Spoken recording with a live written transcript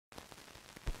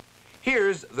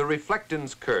Here's the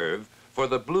reflectance curve for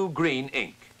the blue-green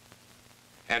ink.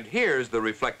 And here's the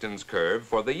reflectance curve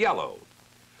for the yellow.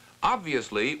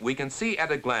 Obviously, we can see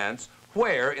at a glance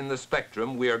where in the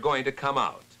spectrum we are going to come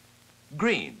out.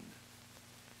 Green.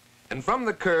 And from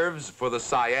the curves for the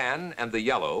cyan and the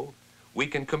yellow, we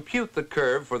can compute the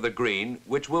curve for the green,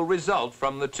 which will result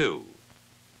from the two.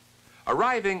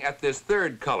 Arriving at this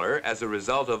third color as a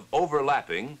result of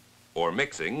overlapping, or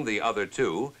mixing the other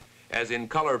two, as in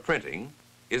color printing,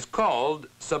 is called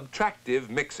subtractive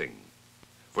mixing,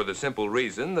 for the simple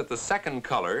reason that the second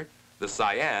color, the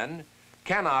cyan,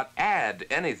 cannot add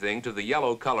anything to the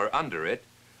yellow color under it,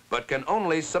 but can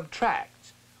only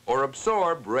subtract or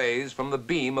absorb rays from the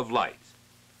beam of light,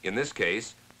 in this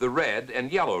case, the red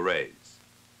and yellow rays.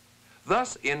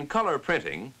 Thus, in color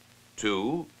printing,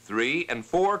 2, 3, and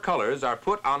 4 colors are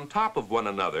put on top of one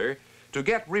another to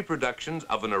get reproductions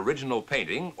of an original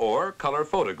painting or color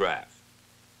photograph.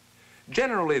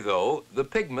 Generally, though, the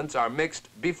pigments are mixed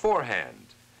beforehand,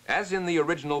 as in the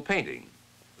original painting,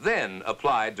 then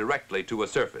applied directly to a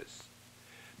surface.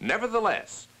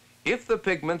 Nevertheless, if the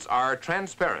pigments are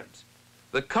transparent,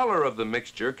 the color of the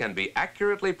mixture can be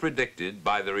accurately predicted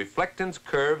by the reflectance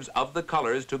curves of the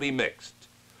colors to be mixed.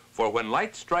 For when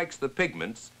light strikes the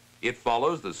pigments, it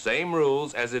follows the same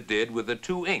rules as it did with the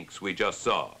two inks we just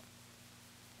saw.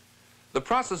 The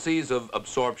processes of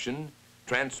absorption,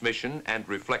 transmission, and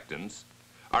reflectance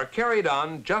are carried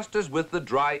on just as with the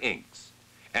dry inks,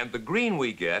 and the green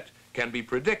we get can be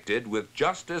predicted with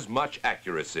just as much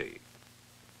accuracy.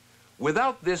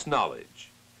 Without this knowledge,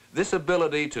 this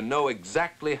ability to know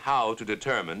exactly how to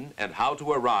determine and how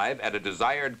to arrive at a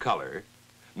desired color,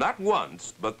 not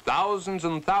once, but thousands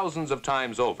and thousands of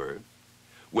times over,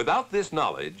 without this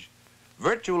knowledge,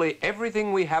 virtually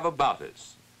everything we have about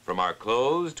us, from our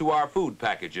clothes to our food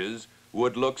packages,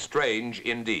 would look strange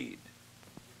indeed.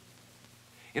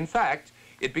 In fact,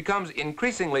 it becomes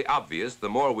increasingly obvious the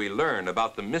more we learn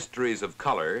about the mysteries of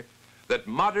color that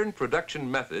modern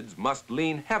production methods must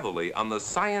lean heavily on the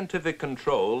scientific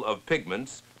control of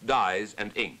pigments, dyes,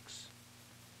 and inks.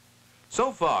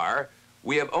 So far,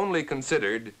 we have only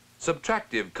considered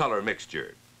subtractive color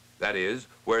mixture, that is,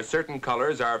 where certain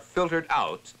colors are filtered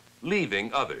out,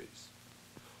 leaving others.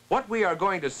 What we are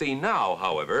going to see now,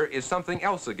 however, is something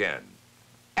else again,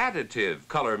 additive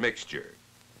color mixture.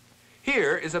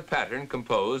 Here is a pattern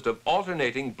composed of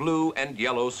alternating blue and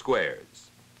yellow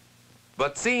squares.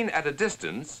 But seen at a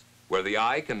distance, where the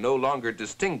eye can no longer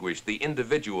distinguish the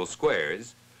individual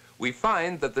squares, we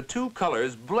find that the two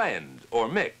colors blend or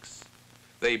mix.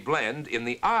 They blend in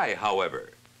the eye,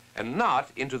 however, and not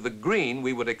into the green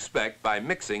we would expect by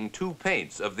mixing two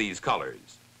paints of these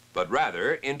colors, but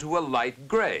rather into a light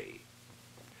gray.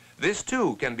 This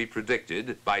too can be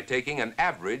predicted by taking an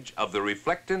average of the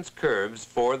reflectance curves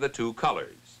for the two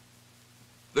colors.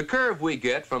 The curve we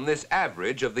get from this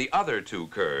average of the other two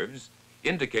curves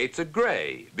indicates a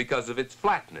gray because of its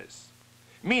flatness,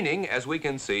 meaning, as we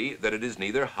can see, that it is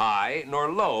neither high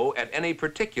nor low at any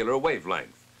particular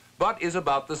wavelength, but is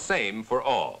about the same for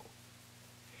all.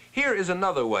 Here is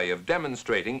another way of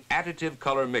demonstrating additive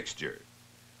color mixture,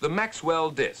 the Maxwell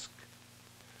disc.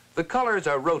 The colors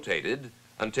are rotated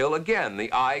until again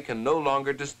the eye can no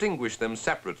longer distinguish them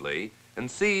separately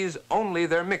and sees only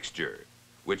their mixture,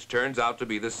 which turns out to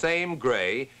be the same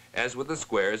gray as with the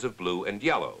squares of blue and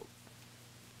yellow.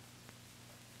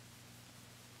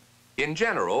 In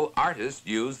general, artists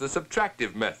use the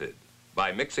subtractive method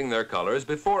by mixing their colors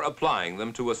before applying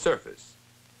them to a surface.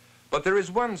 But there is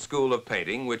one school of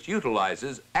painting which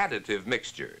utilizes additive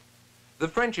mixture. The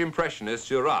French impressionist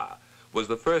Seurat was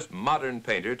the first modern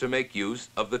painter to make use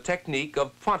of the technique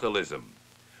of pointillism,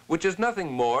 which is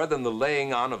nothing more than the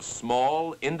laying on of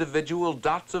small, individual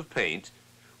dots of paint,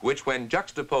 which when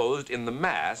juxtaposed in the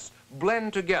mass,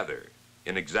 blend together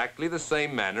in exactly the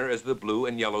same manner as the blue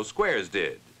and yellow squares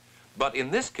did. But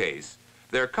in this case,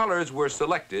 their colors were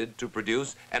selected to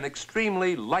produce an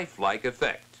extremely lifelike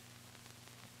effect.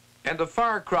 And a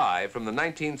far cry from the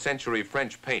 19th century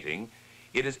French painting,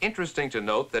 it is interesting to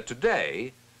note that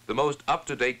today, the most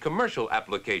up-to-date commercial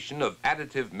application of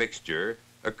additive mixture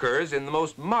occurs in the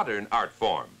most modern art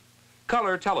form,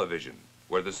 color television,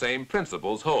 where the same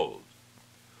principles hold.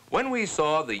 When we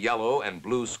saw the yellow and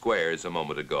blue squares a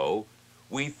moment ago,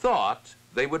 we thought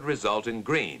they would result in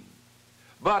green.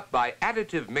 But by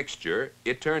additive mixture,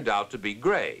 it turned out to be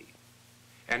gray.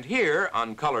 And here,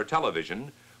 on color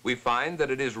television, we find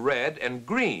that it is red and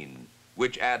green,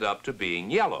 which add up to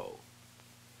being yellow.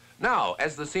 Now,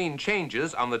 as the scene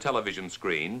changes on the television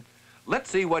screen,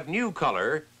 let's see what new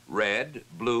color red,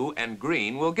 blue, and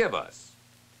green will give us.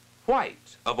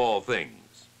 White, of all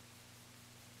things.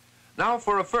 Now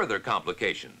for a further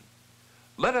complication.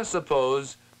 Let us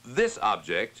suppose this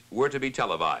object were to be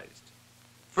televised.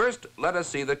 First, let us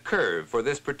see the curve for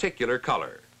this particular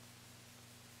color.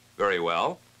 Very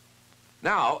well.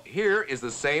 Now, here is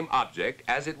the same object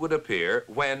as it would appear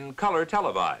when color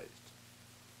televised.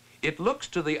 It looks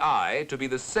to the eye to be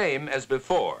the same as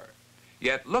before,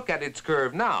 yet look at its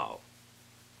curve now.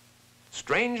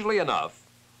 Strangely enough,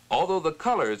 although the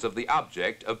colors of the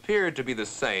object appeared to be the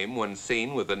same when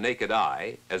seen with the naked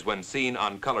eye as when seen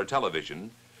on color television,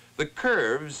 the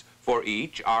curves for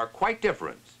each are quite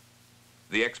different.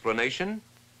 The explanation?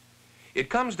 It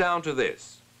comes down to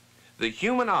this: the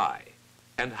human eye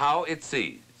and how it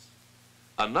sees.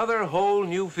 Another whole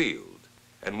new field,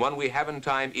 and one we haven't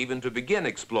time even to begin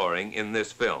exploring in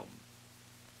this film.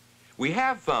 We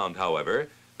have found, however,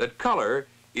 that color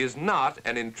is not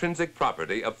an intrinsic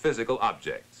property of physical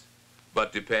objects,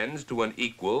 but depends to an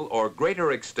equal or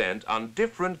greater extent on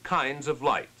different kinds of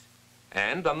light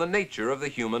and on the nature of the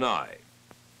human eye.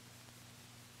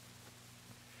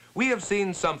 We have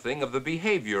seen something of the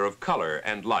behavior of color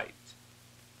and light.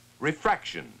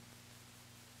 Refraction,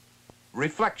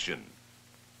 reflection,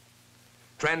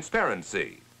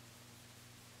 transparency,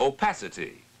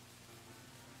 opacity,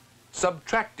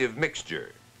 subtractive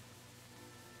mixture,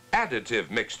 additive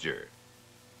mixture.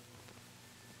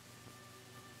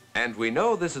 And we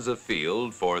know this is a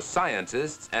field for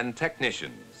scientists and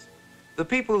technicians, the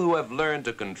people who have learned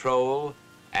to control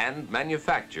and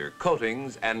manufacture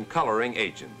coatings and coloring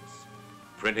agents,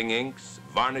 printing inks,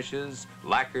 varnishes,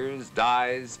 lacquers,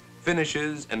 dyes,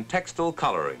 finishes, and textile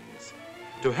colorings,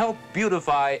 to help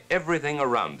beautify everything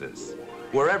around us,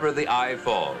 wherever the eye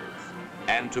falls,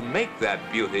 and to make that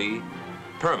beauty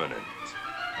permanent.